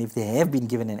self-medication, and if they have been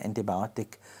given an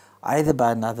antibiotic either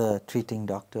by another treating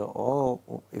doctor or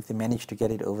if they manage to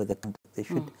get it over the counter,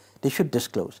 they should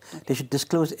disclose. They should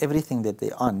disclose everything that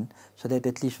they're on so that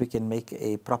at least we can make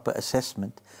a proper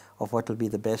assessment of what will be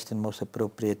the best and most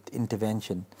appropriate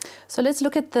intervention. So let's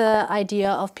look at the idea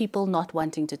of people not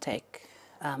wanting to take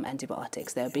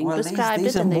antibiotics. They're being prescribed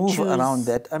there's it and a they move choose. around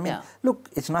that. I mean, look,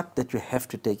 it's not that you have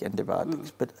to take antibiotics,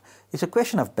 but it's a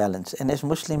question of balance. And as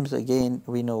Muslims, again,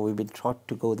 we know we've been taught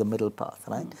to go the middle path,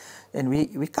 right? And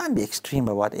we can't be extreme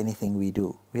about anything we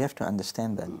do. We have to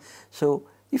understand that. So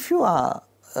if you are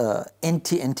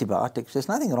anti-antibiotics, there's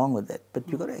nothing wrong with that, but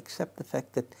you've got to accept the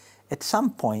fact that at some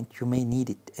point you may need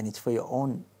it, and it's for your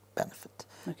own benefit.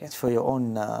 It's for your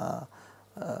own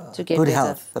good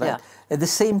health, right? At the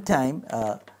same time,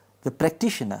 the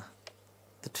practitioner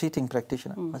the treating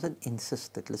practitioner mustn't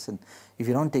insist that, listen, if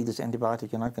you don't take this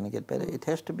antibiotic, you're not going to get better. It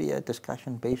has to be a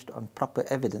discussion based on proper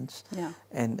evidence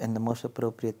and the most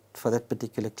appropriate for that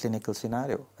particular clinical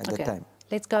scenario at that time.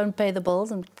 Let's go and pay the bills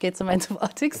and get some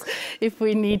antibiotics if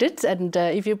we need it. And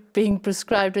if you're being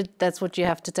prescribed it, that's what you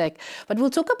have to take. But we'll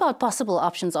talk about possible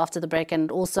options after the break and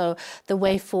also the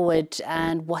way forward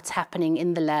and what's happening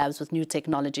in the labs with new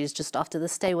technologies just after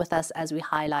this. Stay with us as we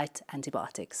highlight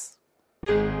antibiotics.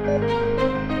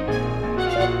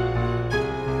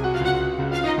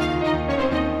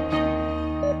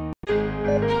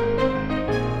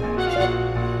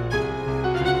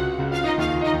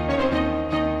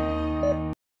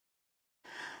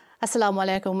 Assalamu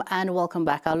alaikum and welcome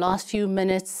back. Our last few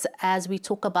minutes as we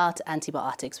talk about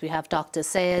antibiotics. We have Dr.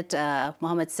 Syed,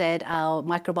 Mohammed Syed, our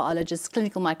microbiologist,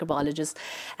 clinical microbiologist,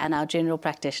 and our general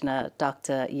practitioner,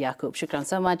 Dr. Yaqub. Shukran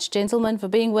so much, gentlemen, for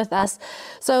being with us.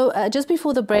 So just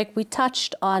before the break, we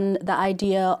touched on the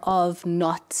idea of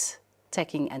not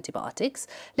taking antibiotics.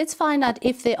 Let's find out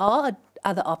if there are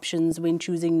other options when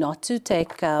choosing not to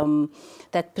take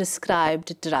that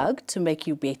prescribed drug to make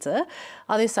you better.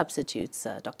 Are there substitutes,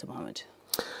 Dr. Mohammed?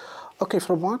 Okay,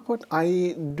 from my point,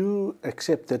 I do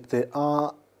accept that there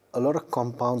are a lot of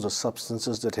compounds or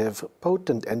substances that have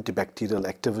potent antibacterial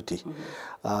activity.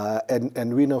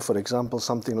 And we know, for example,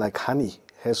 something like honey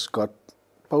has got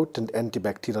potent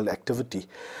antibacterial activity.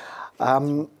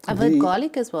 I've heard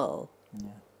garlic as well.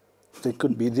 They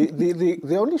could be.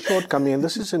 The only shortcoming, and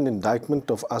this is an indictment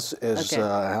of us as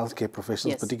healthcare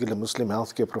professionals, particularly Muslim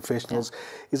healthcare professionals,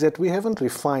 is that we haven't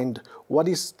refined what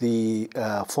is the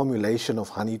formulation of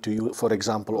honey to use, for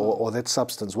example, or that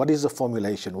substance. What is the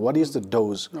formulation? What is the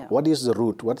dose? What is the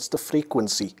route? What's the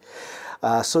frequency?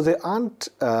 So there aren't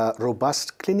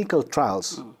robust clinical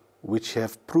trials which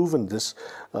have proven this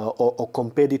or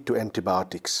compared it to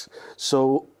antibiotics.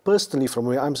 So personally, from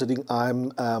where I'm sitting, I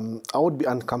would be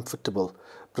uncomfortable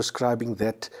prescribing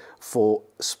that for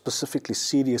specifically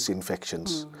serious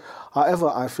infections.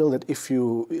 However, I feel that if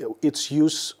its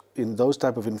use in those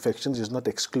type of infections is not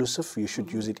exclusive, you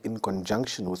should use it in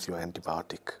conjunction with your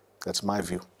antibiotic. That's my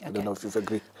view. I don't know if you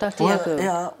agree. Dr. Yaqub.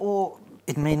 Yeah, or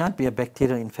it may not be a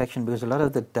bacterial infection because a lot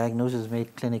of the diagnosis is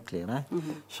made clinically, right?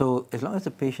 So as long as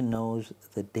the patient knows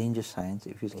the danger signs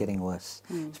if it's getting worse,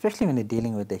 especially when you're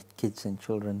dealing with the kids and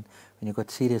children, when you've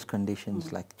got serious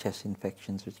conditions like chest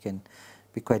infections, which can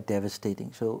be quite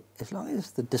devastating. So as long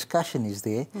as the discussion is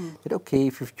there, that okay,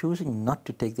 if you're choosing not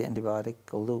to take the antibiotic,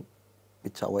 although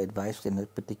it's our advice in a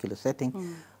particular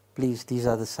setting, please, these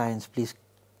are the signs, please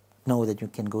know that you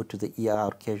can go to the ER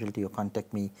or casualty or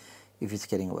contact me if it's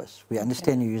getting worse. We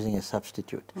understand you're using a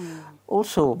substitute.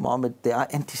 Also, Mohammed, there are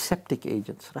antiseptic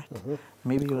agents, right?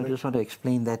 Maybe you just want to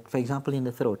explain that, for example, in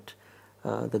the throat,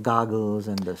 the gargles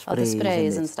and the sprays. The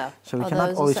sprays and stuff. So we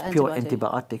cannot always pure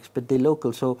antibiotics, but they're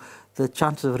local, so the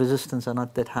chances of resistance are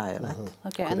not that high, right?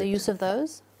 Okay, and the use of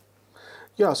those?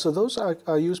 Yeah, so those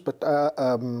are used, but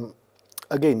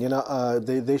again, you know,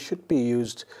 they should be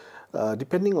used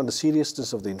depending on the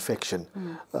seriousness of the infection.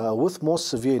 With more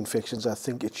severe infections, I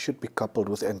think it should be coupled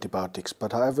with antibiotics.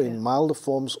 But however, in milder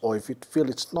forms, or if you feel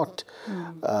it's not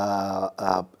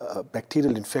a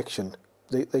bacterial infection,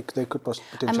 they could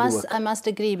potentially work. I must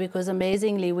agree, because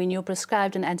amazingly, when you're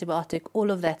prescribed an antibiotic, all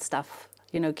of that stuff,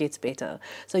 you know, gets better.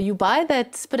 So you buy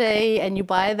that spray and you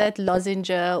buy that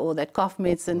lozenge or that cough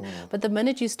medicine, but the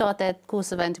minute you start that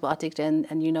course of antibiotics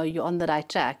and you know you're on the right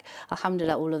track,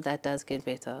 alhamdulillah, all of that does get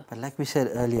better. But like we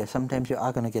said earlier, sometimes you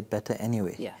are going to get better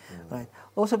anyway. Right.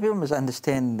 Also, people must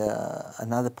understand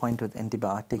another point with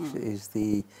antibiotics is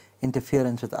the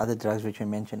interference with other drugs, which we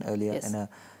mentioned earlier,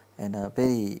 and a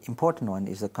very important one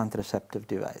is the contraceptive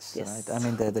device, right? I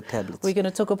mean, the tablets. We're going to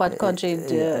talk about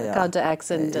counteracts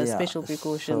and special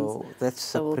precautions. So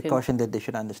that's a precaution that they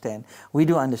should understand. We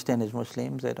do understand as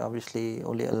Muslims that obviously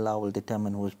only Allah will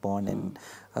determine who's born and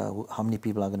how many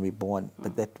people are going to be born,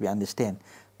 but that we understand.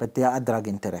 But there are drug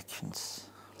interactions.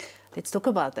 Let's talk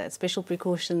about that, special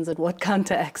precautions and what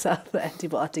counteracts are the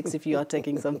antibiotics if you are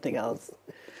taking something else.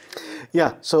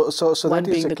 Yeah, so that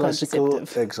is a classical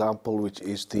example, which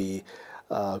is the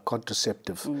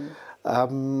contraceptive.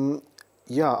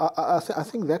 Yeah, I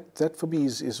think that for me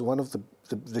is one of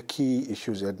the key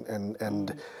issues,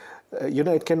 and you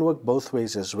know, it can work both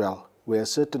ways as well, where a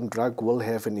certain drug will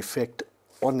have an effect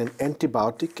on an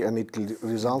antibiotic and it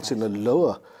results in a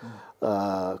lower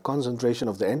concentration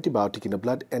of the antibiotic in the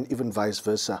blood, and even vice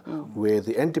versa, where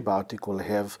the antibiotic will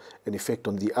have an effect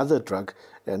on the other drug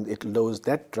and it lowers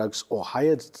that drug's or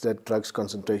higher that drug's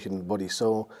concentration in the body.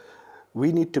 So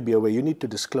we need to be aware. You need to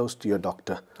disclose to your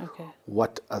doctor Okay.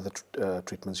 what other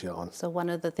treatments you're on. So one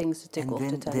of the things to take And off to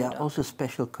then tell there your are doctor. also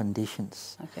special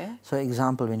conditions. Okay. So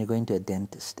example, when you're going to a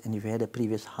dentist and you've had a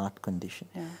previous heart condition,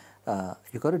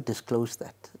 you've got to disclose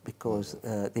that because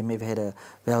they may have had a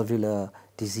valvular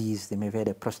disease, they may have had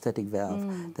a prosthetic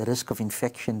valve, the risk of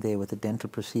infection there with a dental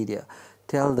procedure.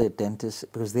 Tell the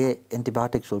dentist, because their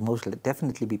antibiotics will most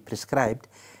definitely be prescribed,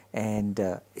 and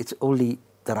it's only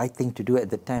the right thing to do at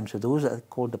the time. So those are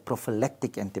called the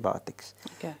prophylactic antibiotics.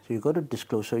 Okay. So you've got to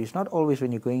disclose. So it's not always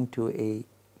when you're going to a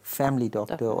family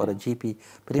doctor or a GP,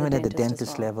 but even at the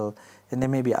dentist level, and there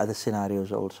may be other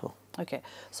scenarios also. Okay.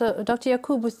 So, Dr.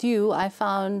 Yaqub, with you, I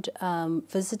found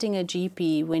visiting a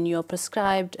GP, when you're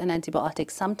prescribed an antibiotic,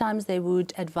 sometimes they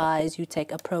would advise you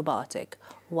take a probiotic.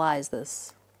 Why is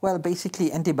this? Well,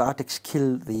 basically, antibiotics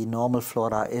kill the normal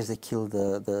flora as they kill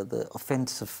the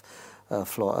offensive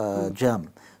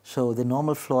germ. So the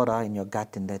normal flora in your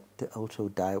gut and that also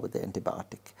die with the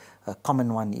antibiotic. A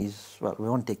common one is, well, we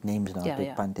won't take names now,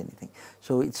 punt anything.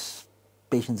 So it's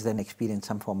patients then experience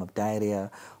some form of diarrhea,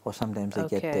 or sometimes they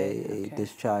get a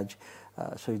discharge.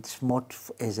 So it's more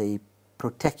as a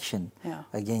protection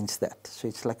against that. So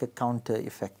it's like a counter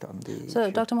effect on the So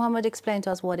issue. Dr. Mohammed, explain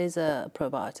to us, what is a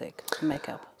probiotic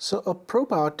makeup? So a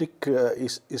probiotic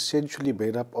is essentially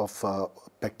made up of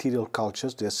bacterial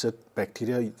cultures. There are certain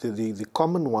bacteria. The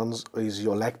common ones is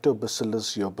your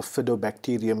lactobacillus, your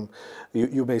bifidobacterium.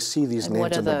 You may see these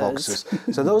names in the boxes.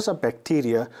 So those are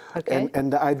bacteria.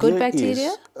 And the idea good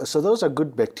bacteria? is, so those are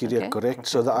good bacteria, correct?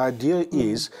 So the idea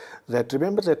is that,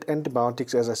 remember that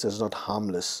antibiotics, as I said, is not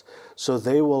harmless. So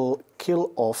they will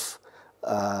kill off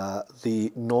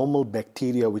the normal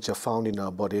bacteria which are found in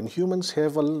our body. And humans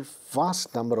have a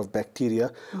vast number of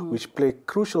bacteria which play a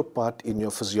crucial part in your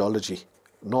physiology,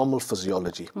 normal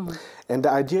physiology. And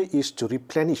the idea is to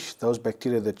replenish those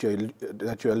bacteria that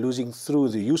you are losing through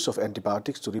the use of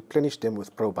antibiotics, to replenish them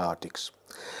with probiotics.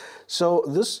 So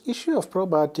this issue of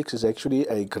probiotics is actually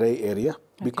a gray area,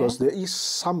 because there is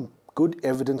some good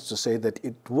evidence to say that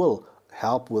it will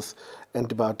help with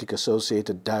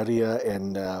antibiotic-associated diarrhea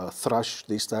and thrush,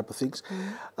 these type of things.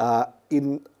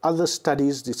 In other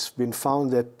studies, it's been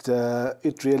found that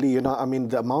it really, I mean,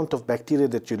 the amount of bacteria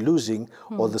that you're losing,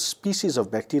 or the species of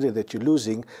bacteria that you're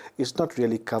losing, is not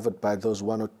really covered by those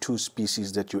 1 or 2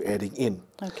 species that you're adding in.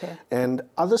 And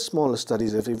other smaller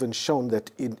studies have even shown that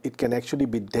it can actually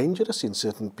be dangerous in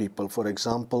certain people. For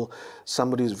example,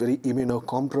 somebody is very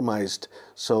immunocompromised.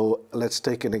 So let's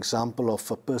take an example of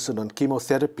a person on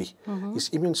chemotherapy. His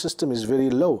immune system is very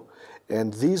low,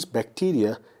 and these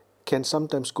bacteria can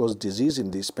sometimes cause disease in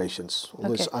these patients.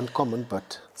 Although it's uncommon,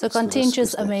 but so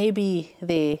contagious may be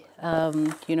there,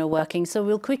 working. So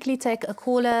we'll quickly take a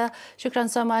caller. Shukran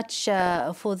so much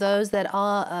for those that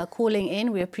are calling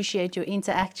in. We appreciate your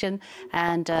interaction,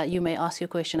 and you may ask your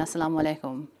question. Assalamu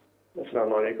alaikum.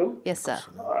 Assalamu alaikum. Yes, sir.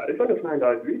 I just want to find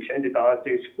out which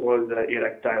antibiotics cause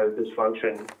erectile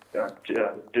dysfunction,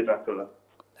 Jazakallah.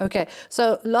 Okay,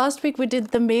 so last week we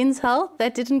did the men's health.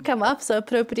 That didn't come up, so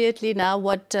appropriately now,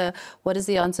 what is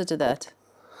the answer to that?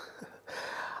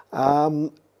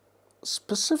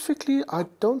 Specifically, I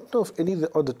don't know of any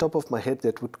on the top of my head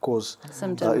that would cause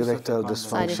erectile dysfunction.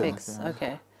 Side effects,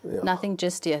 okay. Nothing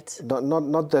just yet.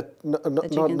 Not that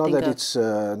it's,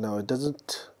 no, it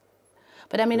doesn't.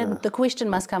 But I mean, the question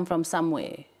must come from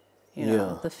somewhere,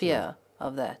 the fear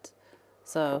of that.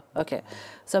 So, okay.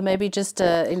 So maybe just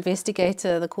investigate,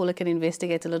 the caller can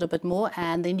investigate a little bit more,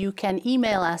 and then you can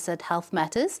email us at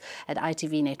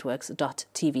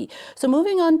healthmatters@itvnetworks.tv. So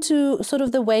moving on to sort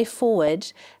of the way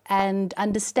forward and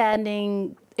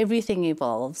understanding everything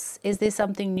evolves. Is there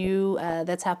something new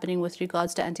that's happening with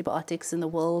regards to antibiotics in the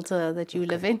world that you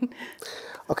live in?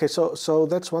 Okay, so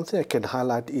that's one thing I can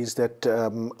highlight, is that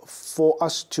for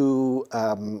us to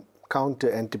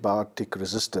counter antibiotic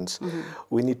resistance,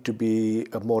 we need to be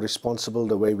more responsible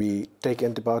the way we take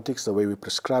antibiotics, the way we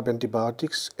prescribe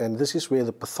antibiotics, and this is where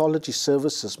the pathology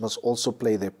services must also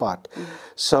play their part.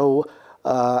 So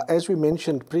as we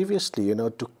mentioned previously,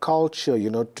 to culture,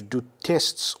 to do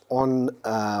tests on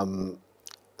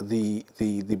the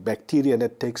bacteria,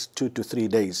 that takes 2 to 3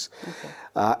 days.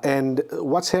 And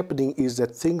what's happening is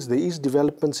that there is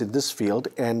developments in this field,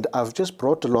 and I've just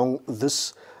brought along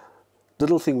this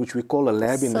little thing which we call a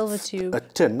lab in a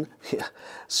tin.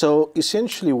 So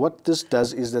essentially what this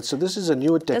does is that, so this is a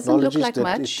newer technology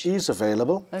that it is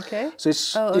available. So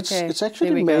it's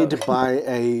actually made by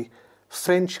a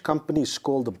French company. It's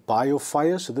called the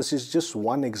BioFire. So this is just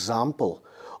one example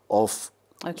of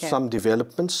some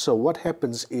developments. So what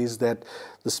happens is that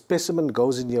the specimen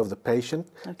goes in here of the patient.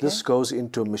 This goes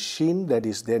into a machine that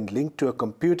is then linked to a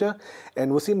computer,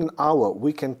 and within an hour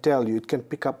we can tell you, it can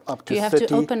pick up to 30. Do you have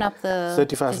to open up the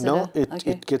 35? No,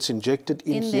 it gets injected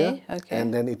in here,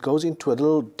 and then it goes into a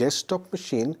little desktop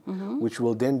machine, which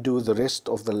will then do the rest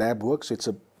of the lab work. So it's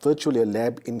virtually a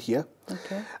lab in here.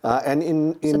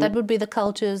 And so that would be the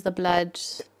cultures, the blood.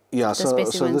 Yeah, so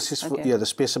this is the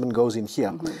specimen goes in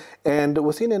here, and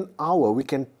within an hour we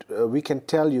can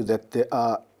tell you that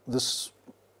this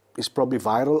is probably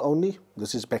viral only.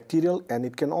 This is bacterial, and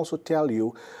it can also tell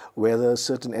you whether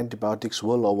certain antibiotics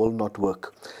will or will not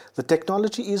work. The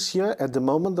technology is here at the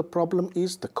moment. The problem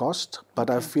is the cost, but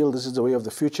I feel this is the way of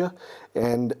the future,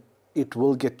 and it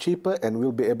will get cheaper, and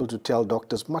we'll be able to tell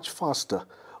doctors much faster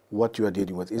what you are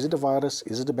dealing with. Is it a virus?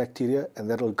 Is it a bacteria? And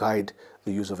that will guide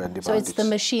the use of antibiotics. So it's the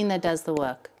machine that does the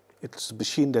work? It's a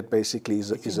machine that basically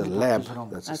is a lab.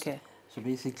 So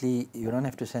basically, you don't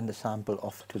have to send a sample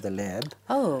off to the lab.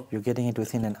 Oh. You're getting it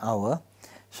within an hour.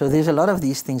 So there's a lot of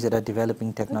these things that are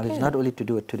developing technology, not only to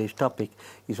do with today's topic,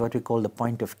 is what we call the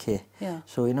point of care.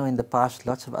 So, you know, in the past,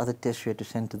 lots of other tests you had to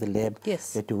send to the lab. You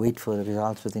had to wait for the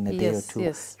results within a day or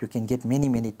two. You can get many,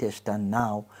 many tests done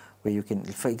now, where you can,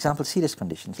 for example, serious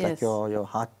conditions like your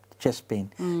heart, chest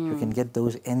pain, you can get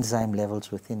those enzyme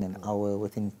levels within an hour,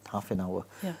 within half an hour.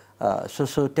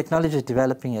 So technology is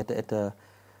developing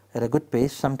at a good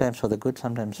pace, sometimes for the good,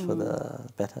 sometimes for the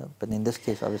better, but in this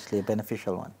case, obviously a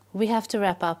beneficial one. We have to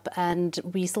wrap up, and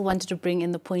we still wanted to bring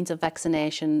in the point of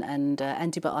vaccination and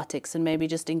antibiotics, and maybe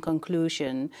just in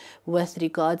conclusion with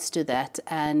regards to that,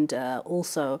 and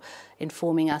also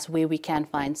informing us where we can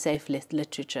find safe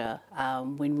literature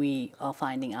when we are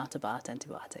finding out about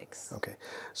antibiotics. Okay,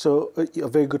 so a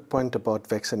very good point about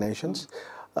vaccinations.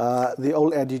 The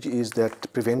old adage is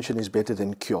that prevention is better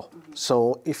than cure.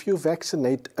 So if you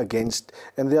vaccinate against,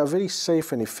 and there are very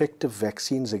safe and effective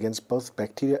vaccines against both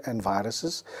bacteria and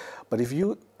viruses, but if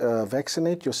you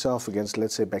vaccinate yourself against,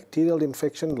 let's say, bacterial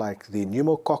infection, like the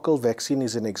pneumococcal vaccine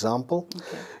is an example,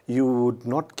 you would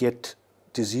not get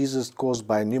diseases caused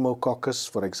by pneumococcus,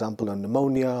 for example,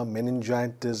 pneumonia,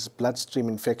 meningitis, bloodstream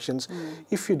infections.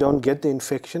 If you don't get the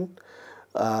infection,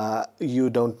 you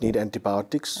don't need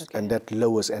antibiotics, and that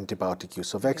lowers antibiotic use.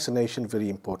 So vaccination, very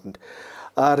important.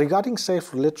 Regarding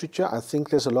safe literature, I think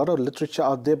there's a lot of literature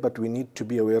out there, but we need to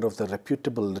be aware of the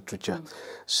reputable literature.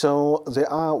 So there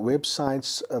are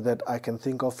websites that I can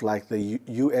think of, like the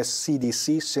US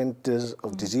CDC, Centers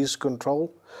of Disease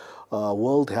Control,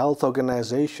 World Health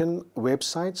Organization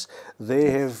websites. They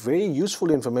have very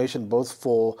useful information both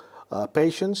for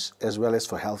patients as well as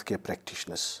for healthcare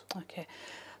practitioners. Okay.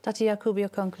 Dr. Yaqub, your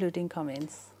concluding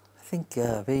comments? I think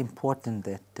very important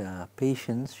that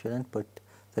patients shouldn't put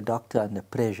the doctor under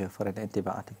pressure for an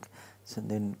antibiotic. So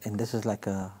then, and this is like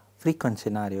a frequent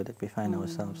scenario that we find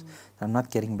ourselves. I'm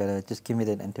not getting better, just give me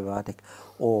that antibiotic.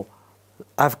 Or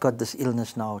I've got this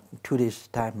illness now, in 2 days'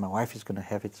 time my wife is going to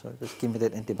have it, so just give me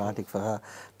that antibiotic for her,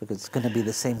 because it's going to be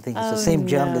the same thing. It's the same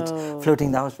germ that's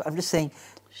floating down. I'm just saying,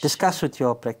 discuss with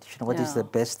your practitioner what is the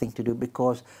best thing to do,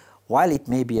 because while it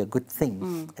may be a good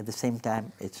thing, at the same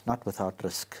time, it's not without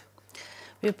risk.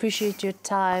 We appreciate your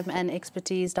time and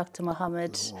expertise, Dr.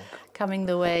 Mohammed, coming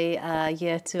the way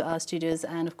here to our studios,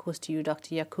 and of course to you,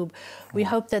 Dr. Yaqub. We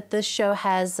hope that this show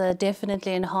has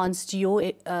definitely enhanced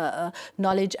your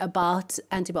knowledge about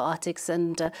antibiotics,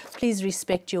 and please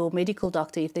respect your medical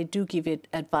doctor if they do give you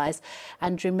advice.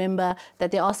 And remember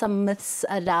that there are some myths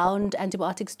around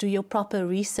antibiotics. Do your proper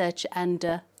research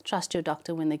and trust your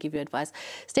doctor when they give you advice.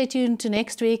 Stay tuned to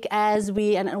next week as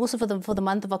we, and also for the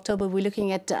month of October, we're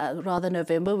looking at, rather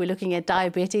November, we're looking at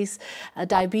diabetes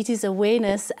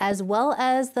awareness, as well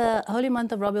as the holy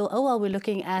month of Rabiul Awwal. We're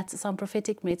looking at some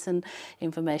prophetic medicine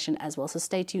information as well. So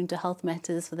stay tuned to Health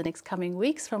Matters for the next coming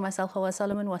weeks. From myself, Hawa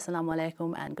Solomon, wassalamu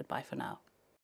alaikum, and goodbye for now.